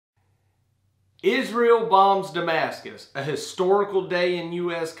Israel bombs Damascus, a historical day in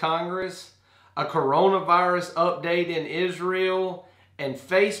U.S. Congress, a coronavirus update in Israel, and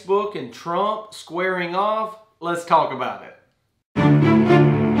Facebook and Trump squaring off. Let's talk about it.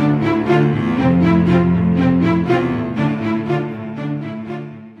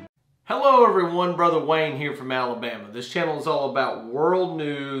 Hello everyone, Brother Wayne here from Alabama. This channel is all about world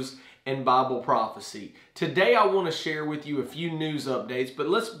news and Bible prophecy. Today I want to share with you a few news updates, but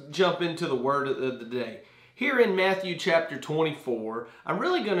let's jump into the word of the day. Here in Matthew chapter 24, I'm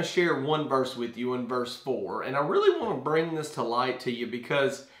really going to share one verse with you in verse 4, and I really want to bring this to light to you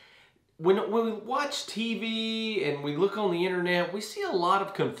because when we watch TV and we look on the internet, we see a lot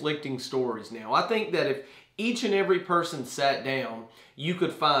of conflicting stories now. I think that if each and every person sat down, you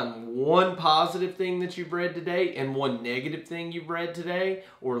could find one positive thing that you've read today and one negative thing you've read today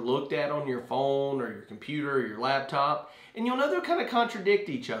or looked at on your phone or your computer or your laptop, and you'll know they'll kind of contradict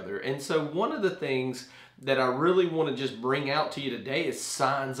each other. And so one of the things that I really want to just bring out to you today is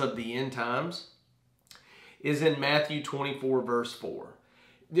signs of the end times is in Matthew 24 verse 4.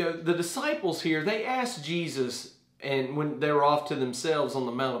 The disciples here, they asked Jesus, and when they were off to themselves on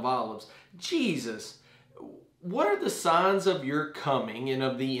the Mount of Olives, Jesus, what are the signs of your coming and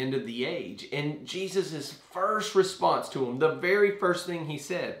of the end of the age? And Jesus' first response to him, the very first thing he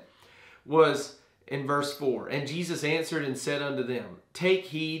said was in verse 4, and Jesus answered and said unto them, take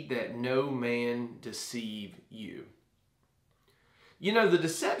heed that no man deceive you. You know, the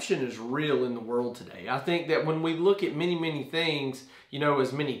deception is real in the world today. I think that when we look at many things, you know,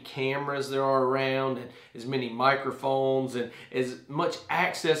 as many cameras there are around and as many microphones and as much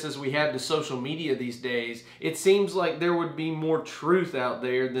access as we have to social media these days, it seems like there would be more truth out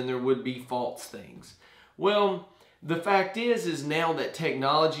there than there would be false things. Well, the fact is now that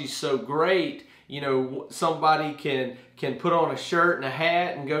technology is so great, you know, somebody can put on a shirt and a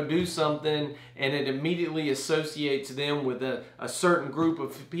hat and go do something, and it immediately associates them with a certain group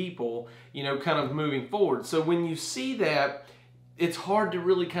of people, you know, kind of moving forward. So when you see that, it's hard to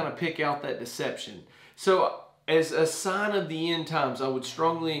really kind of pick out that deception. So as a sign of the end times, I would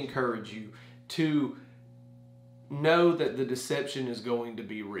strongly encourage you to know that the deception is going to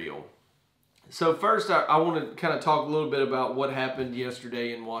be real. So first, I want to kind of talk a little bit about what happened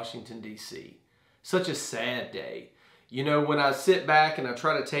yesterday in Washington, D.C. Such a sad day. You know, when I sit back and I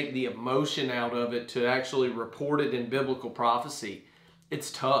try to take the emotion out of it to actually report it in biblical prophecy,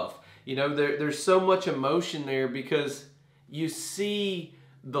 it's tough. You know, there's so much emotion there because you see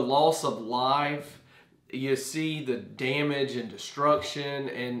the loss of life, you see the damage and destruction,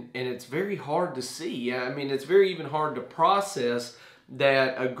 and it's very hard to see. I mean, it's very even hard to process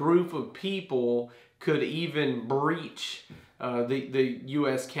that a group of people could even breach the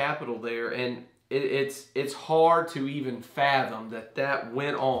U.S. Capitol there, and it's hard to even fathom that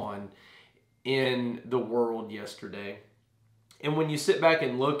went on in the world yesterday. And when you sit back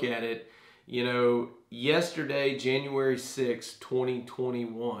and look at it, you know, yesterday, January 6,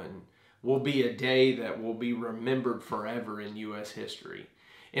 2021, will be a day that will be remembered forever in U.S. history.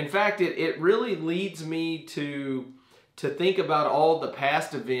 In fact, it really leads me to think about all the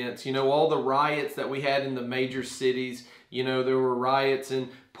past events, you know, all the riots that we had in the major cities. You know, there were riots in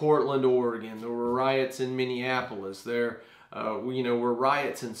Portland, Oregon. There were riots in Minneapolis. There, you know, were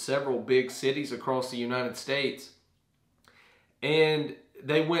riots in several big cities across the United States. And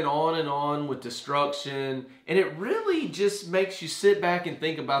they went on with destruction. And it really just makes you sit back and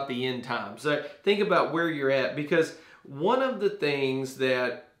think about the end times. Think about where you're at. Because one of the things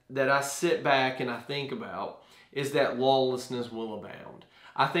that I sit back and I think about is that lawlessness will abound.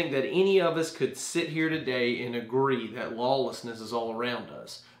 I think that any of us could sit here today and agree that lawlessness is all around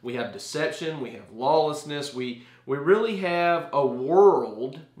us. We have deception, we have lawlessness, we really have a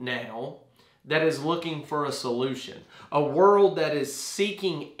world now that is looking for a solution. A world that is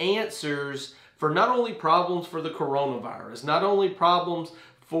seeking answers for not only problems for the coronavirus, not only problems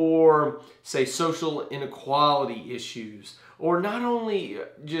for, say, social inequality issues, or not only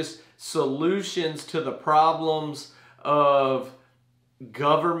just solutions to the problems of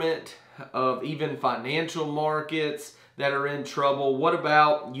government, of even financial markets that are in trouble. What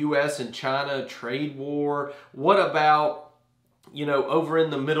about U.S. and China trade war? What about, you know, over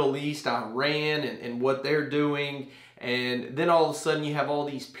in the Middle East, Iran and what they're doing? And then all of a sudden you have all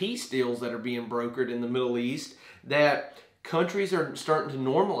these peace deals that are being brokered in the Middle East that countries are starting to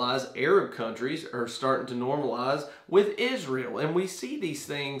normalize. Arab countries are starting to normalize with Israel. And we see these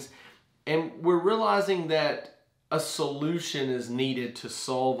things and we're realizing that a solution is needed to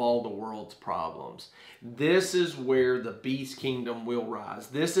solve all the world's problems. This is where the beast kingdom will rise.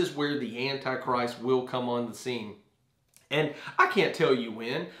 This is where the Antichrist will come on the scene. And I can't tell you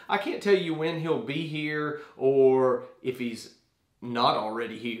when. I can't tell you when he'll be here or if he's not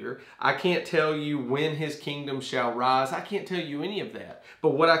already here. I can't tell you when his kingdom shall rise. I can't tell you any of that.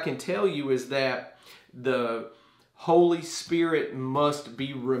 But what I can tell you is that the Holy Spirit must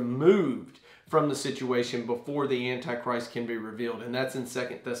be removed from the situation before the Antichrist can be revealed. And that's in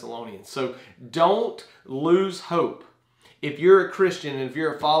 2 Thessalonians. So don't lose hope. If you're a Christian and if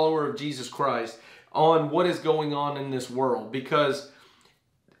you're a follower of Jesus Christ, on what is going on in this world, because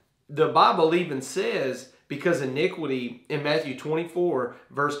the Bible even says, because iniquity, in Matthew 24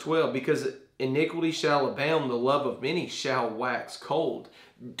 verse 12, because iniquity shall abound, the love of many shall wax cold.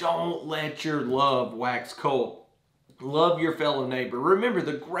 Don't let your love wax cold. Love your fellow neighbor. Remember,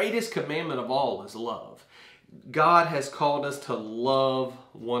 the greatest commandment of all is love. God has called us to love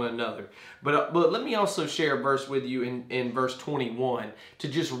one another. But let me also share a verse with you in verse 21 to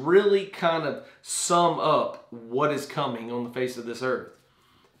just really kind of sum up what is coming on the face of this earth.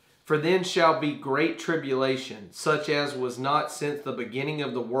 For then shall be great tribulation, such as was not since the beginning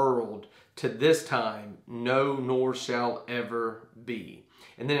of the world to this time, no, nor shall ever be.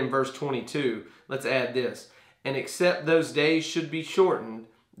 And then in verse 22, let's add this. And except those days should be shortened,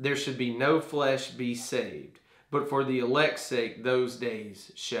 there should be no flesh be saved. But for the elect's sake, those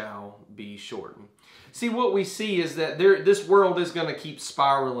days shall be shortened. See, what we see is that this world is going to keep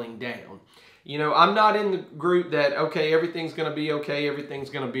spiraling down. You know, I'm not in the group that, okay, everything's going to be okay, everything's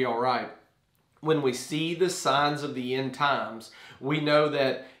going to be all right. When we see the signs of the end times, we know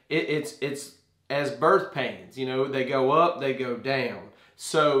that it's as birth pains. You know, they go up, they go down.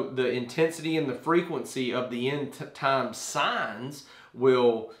 So the intensity and the frequency of the end time signs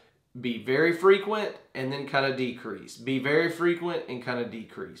will be very frequent and then kind of decrease. Be very frequent and kind of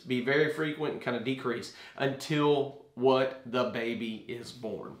decrease. Be very frequent and kind of decrease until what? The baby is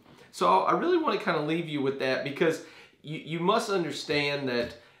born. So I really want to kind of leave you with that, because you must understand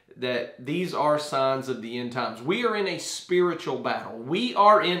that these are signs of the end times. We are in a spiritual battle. We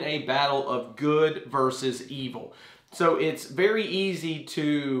are in a battle of good versus evil. So it's very easy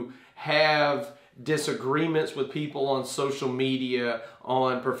to have disagreements with people on social media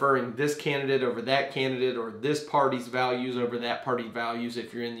on preferring this candidate over that candidate, or this party's values over that party's values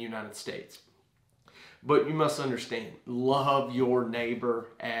if you're in the United States. But you must understand, love your neighbor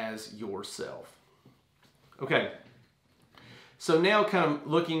as yourself. Okay, so now kind of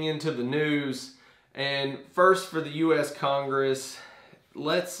looking into the news, and first for the U.S. Congress,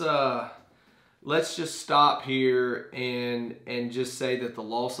 let's just stop here and just say that the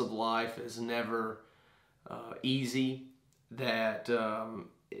loss of life is never easy, that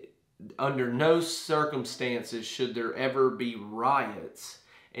under no circumstances should there ever be riots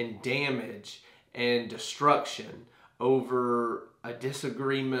and damage and destruction over a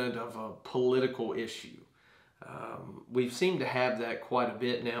disagreement of a political issue. We've seemed to have that quite a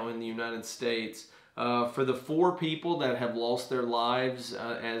bit now in the United States. For the 4 people that have lost their lives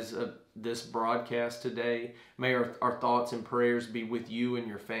as of this broadcast today, may our thoughts and prayers be with you and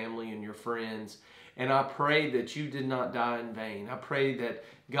your family and your friends. And I pray that you did not die in vain. I pray that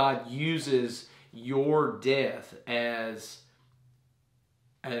God uses your death as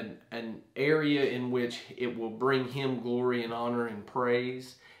an area in which it will bring Him glory and honor and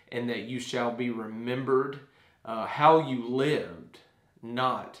praise, and that you shall be remembered how you lived,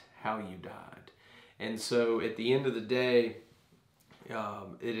 not how you died. And so at the end of the day,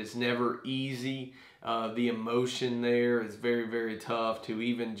 it is never easy. The emotion there is very, very tough to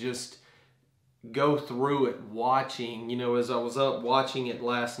even just go through it watching. You know, as I was up watching it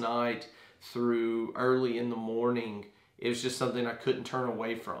last night through early in the morning, it was just something I couldn't turn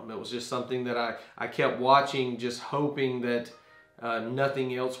away from. It was just something that I kept watching, just hoping that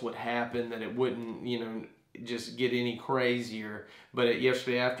nothing else would happen, that it wouldn't, you know, just get any crazier. But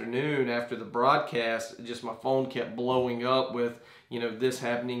yesterday afternoon, after the broadcast, just my phone kept blowing up with, you know, this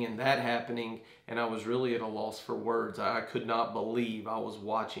happening and that happening, and I was really at a loss for words. I could not believe I was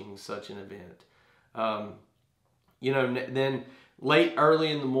watching such an event. You know, then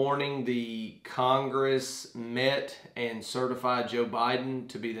early in the morning, the Congress met and certified Joe Biden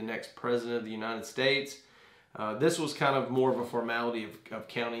to be the next president of the United States. This was kind of more of a formality of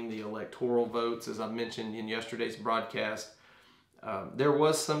counting the electoral votes, as I mentioned in yesterday's broadcast. There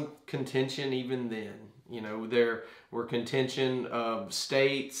was some contention even then. You know, there were contention of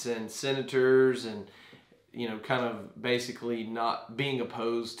states and senators and, you know, kind of basically not being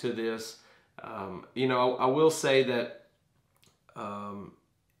opposed to this. You know, I will say that,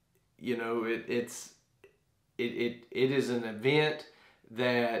 you know, it is an event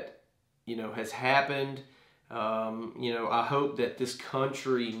that, you know, has happened. You know, I hope that this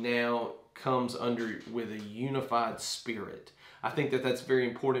country now comes with a unified spirit. I think that that's very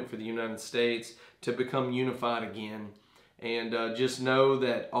important for the United States to become unified again. And just know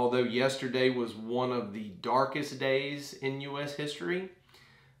that although yesterday was one of the darkest days in U.S. history,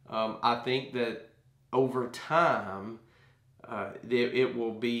 I think that over time, it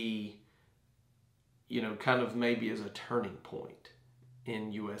will be, kind of maybe as a turning point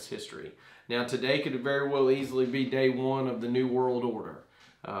in U.S. history. Now, today could very well easily be day one of the New World Order.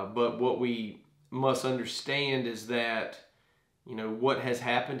 But what we must understand is that, what has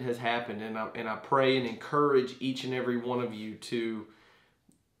happened has happened. And I pray and encourage each and every one of you to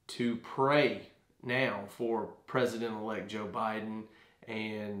pray now for President-elect Joe Biden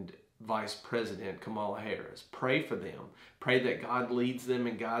and Vice President Kamala Harris. Pray for them. Pray that God leads them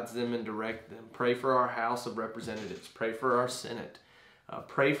and guides them and directs them. Pray for our House of Representatives. Pray for our Senate.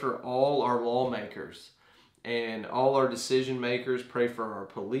 Pray for all our lawmakers and all our decision makers. Pray for our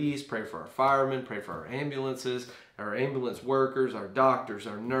police. Pray for our firemen. Pray for our ambulances, our ambulance workers, our doctors,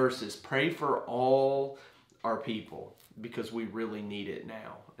 our nurses. Pray for all our people, because we really need it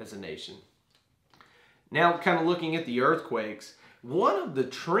now as a nation. Now, kind of looking at the earthquakes, one of the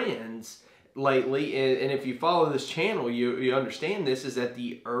trends lately, and if you follow this channel, you understand this, is that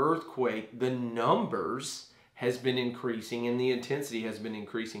the earthquake, the numbers has been increasing and the intensity has been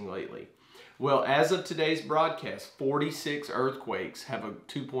increasing lately. Well, as of today's broadcast, 46 earthquakes have a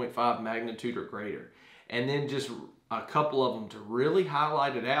 2.5 magnitude or greater. And then just a couple of them to really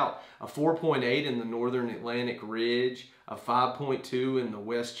highlight it out: a 4.8 in the northern Atlantic Ridge, a 5.2 in the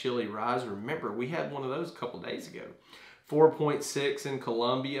West Chile Rise. Remember, we had one of those a couple days ago. 4.6 in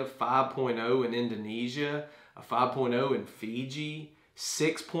Colombia, 5.0 in Indonesia, a 5.0 in Fiji,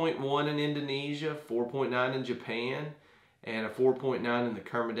 6.1 in Indonesia, 4.9 in Japan, and a 4.9 in the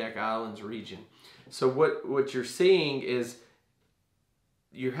Kermadec Islands region. So what you're seeing is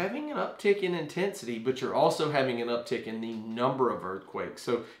you're having an uptick in intensity, but you're also having an uptick in the number of earthquakes.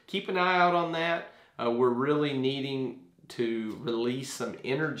 So keep an eye out on that. We're really needing to release some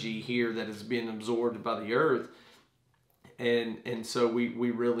energy here that has been absorbed by the earth. And so we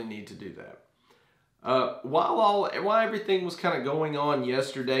really need to do that. While everything was kind of going on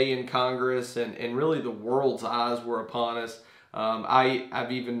yesterday in Congress and really the world's eyes were upon us,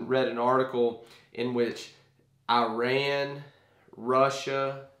 I've even read an article in which Iran,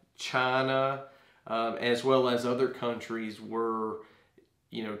 Russia, China, as well as other countries were,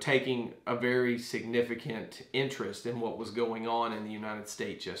 taking a very significant interest in what was going on in the United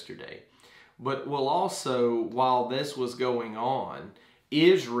States yesterday. But also, while this was going on,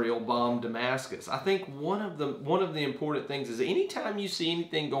 Israel bombed Damascus. I think one of the important things is anytime you see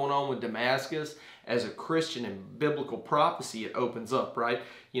anything going on with Damascus, as a Christian in biblical prophecy, it opens up, right?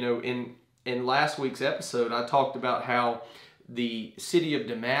 In last week's episode, I talked about how the city of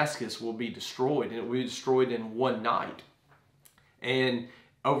Damascus will be destroyed, and it will be destroyed in one night. And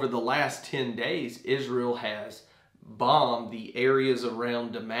over the last 10 days, Israel has bombed the areas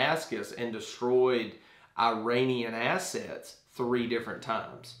around Damascus and destroyed Iranian assets 3 different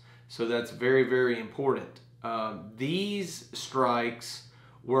times. So that's very, very important. These strikes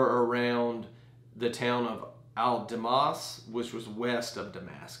were around the town of Al-Damas, which was west of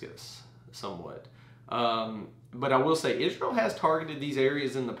Damascus, somewhat. But I will say Israel has targeted these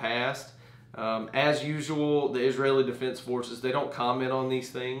areas in the past. As usual, the Israeli Defense Forces, they don't comment on these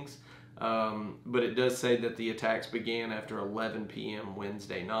things. But it does say that the attacks began after 11 p.m.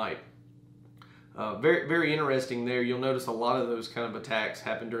 Wednesday night. Very, very interesting there. You'll notice a lot of those kind of attacks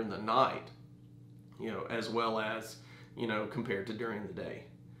happen during the night, as well as, compared to during the day.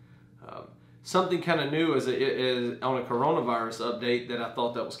 Something kind of new is on a coronavirus update that I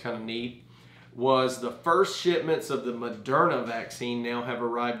thought that was kind of neat was the first shipments of the Moderna vaccine now have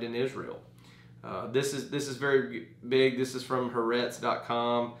arrived in Israel. This is very big. This is from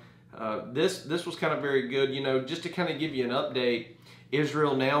Haaretz.com. This was kind of very good. Just to kind of give you an update,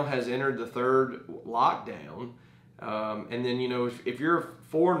 Israel now has entered the 3rd lockdown. And then, if you're a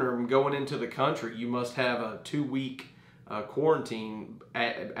foreigner going into the country, you must have a 2-week quarantine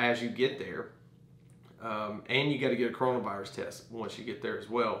as you get there. And you got to get a coronavirus test once you get there as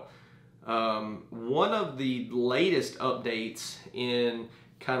well. One of the latest updates in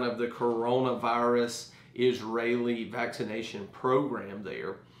kind of the coronavirus Israeli vaccination program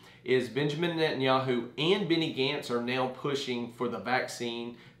there is Benjamin Netanyahu and Benny Gantz are now pushing for the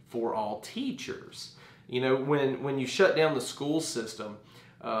vaccine for all teachers. When you shut down the school system,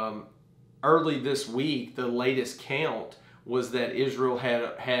 early this week, the latest count was that Israel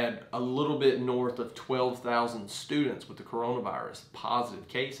had a little bit north of 12,000 students with the coronavirus positive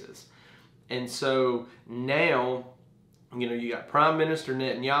cases. And so now You know, you got Prime Minister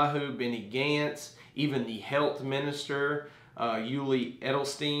Netanyahu, Benny Gantz, even the health minister, Yuli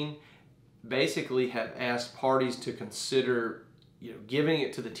Edelstein, basically have asked parties to consider, you know, giving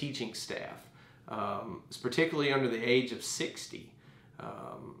it to the teaching staff, particularly under the age of 60,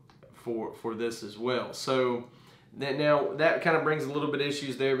 for this as well. So now that kind of brings a little bit of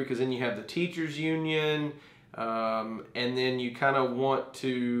issues there, because then you have the teachers union, and then you kind of want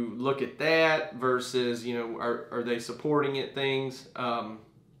to look at that versus, you know, are they supporting it things.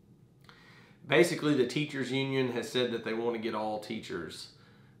 Basically, the teachers union has said that they want to get all teachers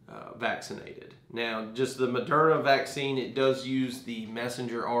vaccinated. Now, just the Moderna vaccine, it does use the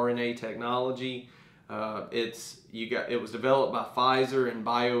messenger RNA technology. It was developed by Pfizer and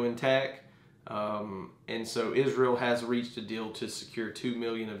BioNTech, and so Israel has reached a deal to secure 2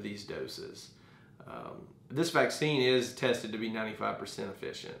 million of these doses. This vaccine is tested to be 95%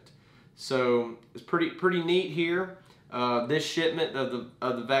 efficient, so it's pretty neat here. This shipment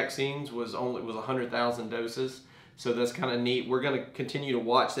of the vaccines was 100,000 doses. So that's kind of neat. We're going to continue to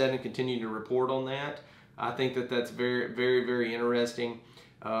watch that and continue to report on that. I think that that's very, very, very interesting.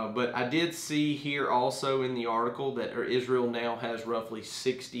 But I did see here also in the article that Israel now has roughly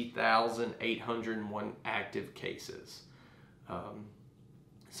 60,801 active cases.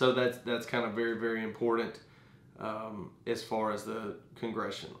 So that's kind of very, very important as far as the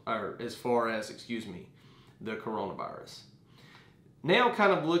the coronavirus. Now,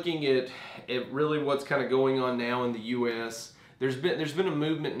 kind of looking at really what's kind of going on now in the U.S., there's been a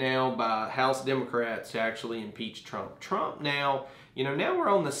movement now by House Democrats to actually impeach Trump. Trump now, you know, now we're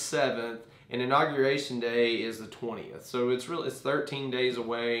on the 7th, and Inauguration Day is the 20th. So it's 13 days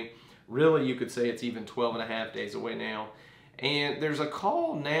away. Really, you could say it's even 12 and a half days away now. And there's a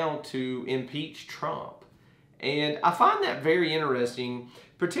call now to impeach Trump. And I find that very interesting,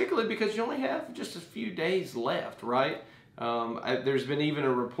 particularly because you only have just a few days left, right? There's been even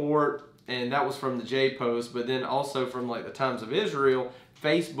a report, and that was from the J Post, but then also from like the Times of Israel.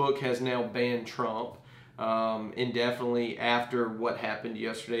 Facebook has now banned Trump indefinitely after what happened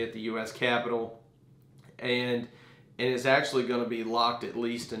yesterday at the U.S. Capitol, and it's actually going to be locked at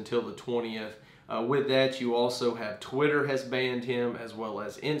least until the 20th. With that, you also have Twitter has banned him, as well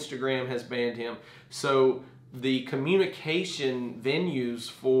as Instagram has banned him. So the communication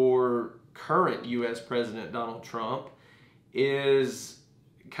venues for current U.S. President Donald Trump is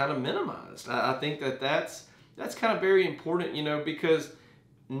kind of minimized. I think that's kind of very important, you know, because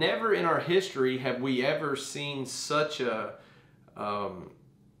never in our history have we ever seen such a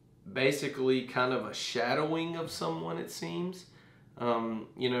basically kind of a shadowing of someone, it seems.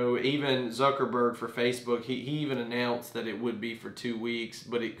 You know, even Zuckerberg for Facebook, he even announced that it would be for 2 weeks,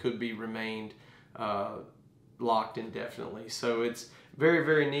 but it could be remained locked indefinitely. So it's very,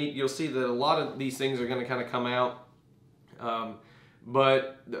 very neat. You'll see that a lot of these things are going to kind of come out.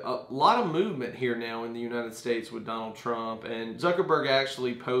 But a lot of movement here now in the United States with Donald Trump, and Zuckerberg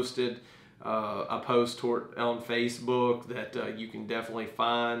actually posted a post on Facebook that you can definitely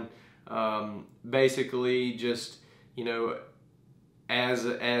find. Basically, just, you know,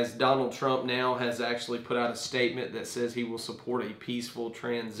 as Donald Trump now has actually put out a statement that says he will support a peaceful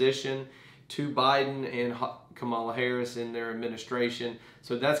transition to Biden and Kamala Harris in their administration.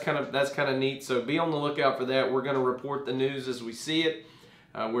 So that's kind of neat. So be on the lookout for that. We're going to report the news as we see it.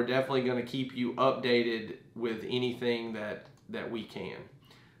 We're definitely going to keep you updated with anything that we can.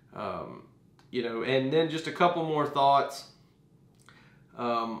 You know, and then just a couple more thoughts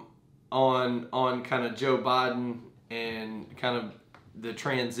on kind of Joe Biden and kind of the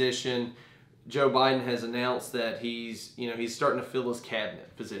transition. Joe Biden has announced that he's starting to fill his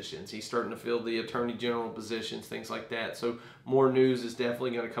cabinet positions. He's starting to fill the attorney general positions, things like that. So more news is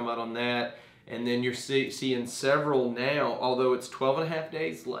definitely going to come out on that. And then you're seeing several now, although it's 12 and a half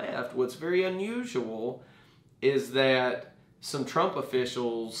days left. What's very unusual is that some Trump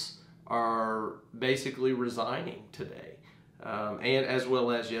officials are basically resigning today, and as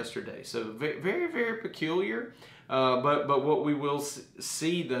well as yesterday. So very, very peculiar. But what we will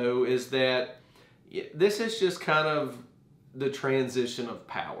see, though, is that this is just kind of the transition of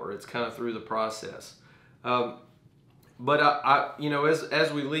power. It's kind of through the process. But I you know,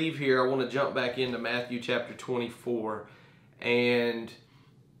 as we leave here, I want to jump back into Matthew chapter 24, and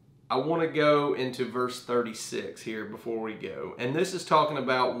I want to go into verse 36 here before we go. And this is talking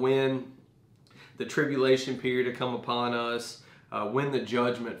about when the tribulation period will come upon us, when the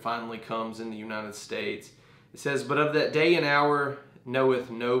judgment finally comes in the United States. It says, "But of that day and hour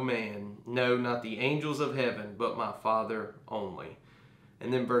knoweth no man, no, not the angels of heaven, but my Father only."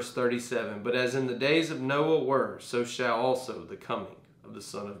 And then verse 37, "But as in the days of Noah were, so shall also the coming of the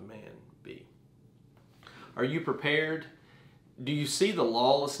Son of Man be." Are you prepared? Do you see the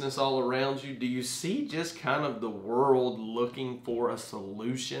lawlessness all around you? Do you see just kind of the world looking for a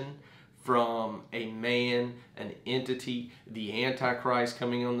solution from a man, an entity, the Antichrist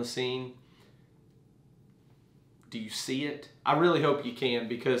coming on the scene? Do you see it? I really hope you can,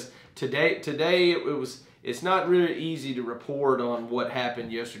 because today it's not really easy to report on what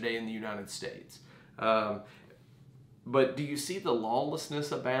happened yesterday in the United States. But do you see the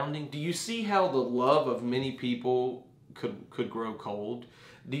lawlessness abounding? Do you see how the love of many people could grow cold?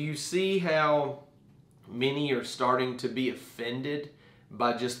 Do you see how many are starting to be offended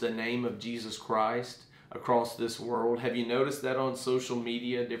by just the name of Jesus Christ across this world? Have you noticed that on social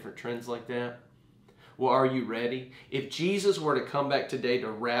media, different trends like that? Well, are you ready? If Jesus were to come back today to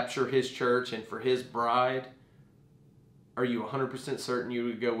rapture his church and for his bride, are you 100% certain you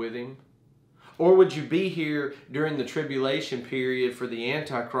would go with him? Or would you be here during the tribulation period for the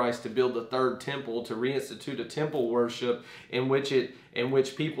Antichrist to build a third temple, to reinstitute a temple worship in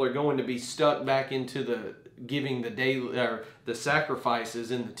which people are going to be stuck back into the giving the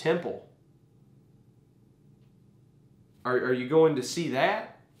sacrifices in the temple? Are you going to see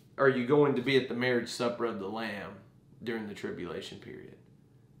that? Or are you going to be at the marriage supper of the Lamb during the tribulation period?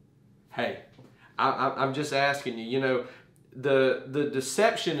 Hey, I'm just asking you, the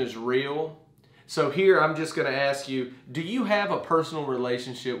deception is real. So here I'm just going to ask you, do you have a personal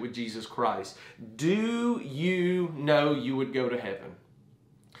relationship with Jesus Christ? Do you know you would go to heaven?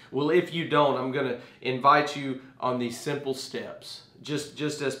 Well, if you don't, I'm going to invite you on these simple steps. Just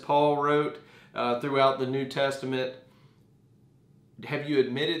as Paul wrote throughout the New Testament, have you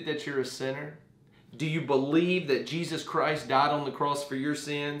admitted that you're a sinner? Do you believe that Jesus Christ died on the cross for your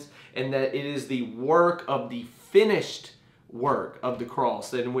sins and that it is the work of the finished work of the cross,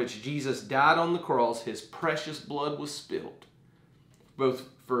 that in which Jesus died on the cross, his precious blood was spilled, both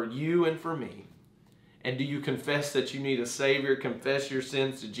for you and for me? And do you confess that you need a Savior? Confess your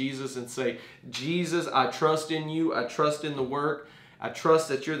sins to Jesus and say, Jesus, I trust in you. I trust in the work. I trust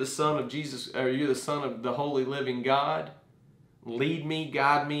that you're the Son of Jesus, or you're the Son of the holy living God. Lead me,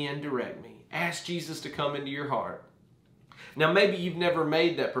 guide me, and direct me. Ask Jesus to come into your heart. Now, maybe you've never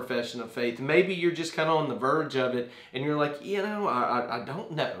made that profession of faith. Maybe you're just kind of on the verge of it, and you're like, I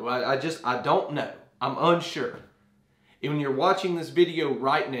don't know. I don't know. I'm unsure. And when you're watching this video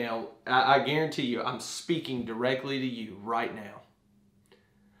right now, I guarantee you, I'm speaking directly to you right now.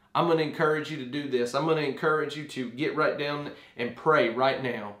 I'm going to encourage you to do this. I'm going to encourage you to get right down and pray right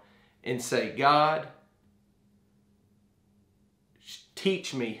now and say, God,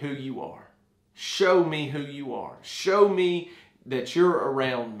 teach me who you are. Show me who you are. Show me that you're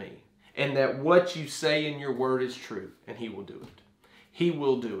around me and that what you say in your word is true, and he will do it. He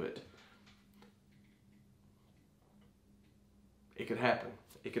will do it. It could happen.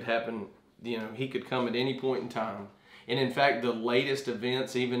 It could happen, he could come at any point in time. And in fact, the latest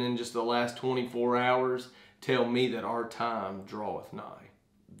events, even in just the last 24 hours, tell me that our time draweth nigh.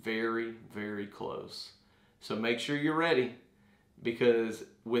 Very, very close. So make sure you're ready. Because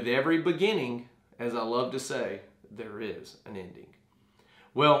with every beginning, as I love to say, there is an ending.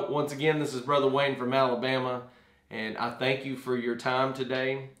 Well, once again, this is Brother Wayne from Alabama, and I thank you for your time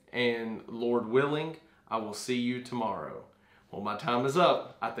today, and Lord willing, I will see you tomorrow. Well, my time is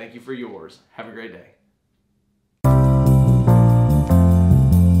up. I thank you for yours. Have a great day.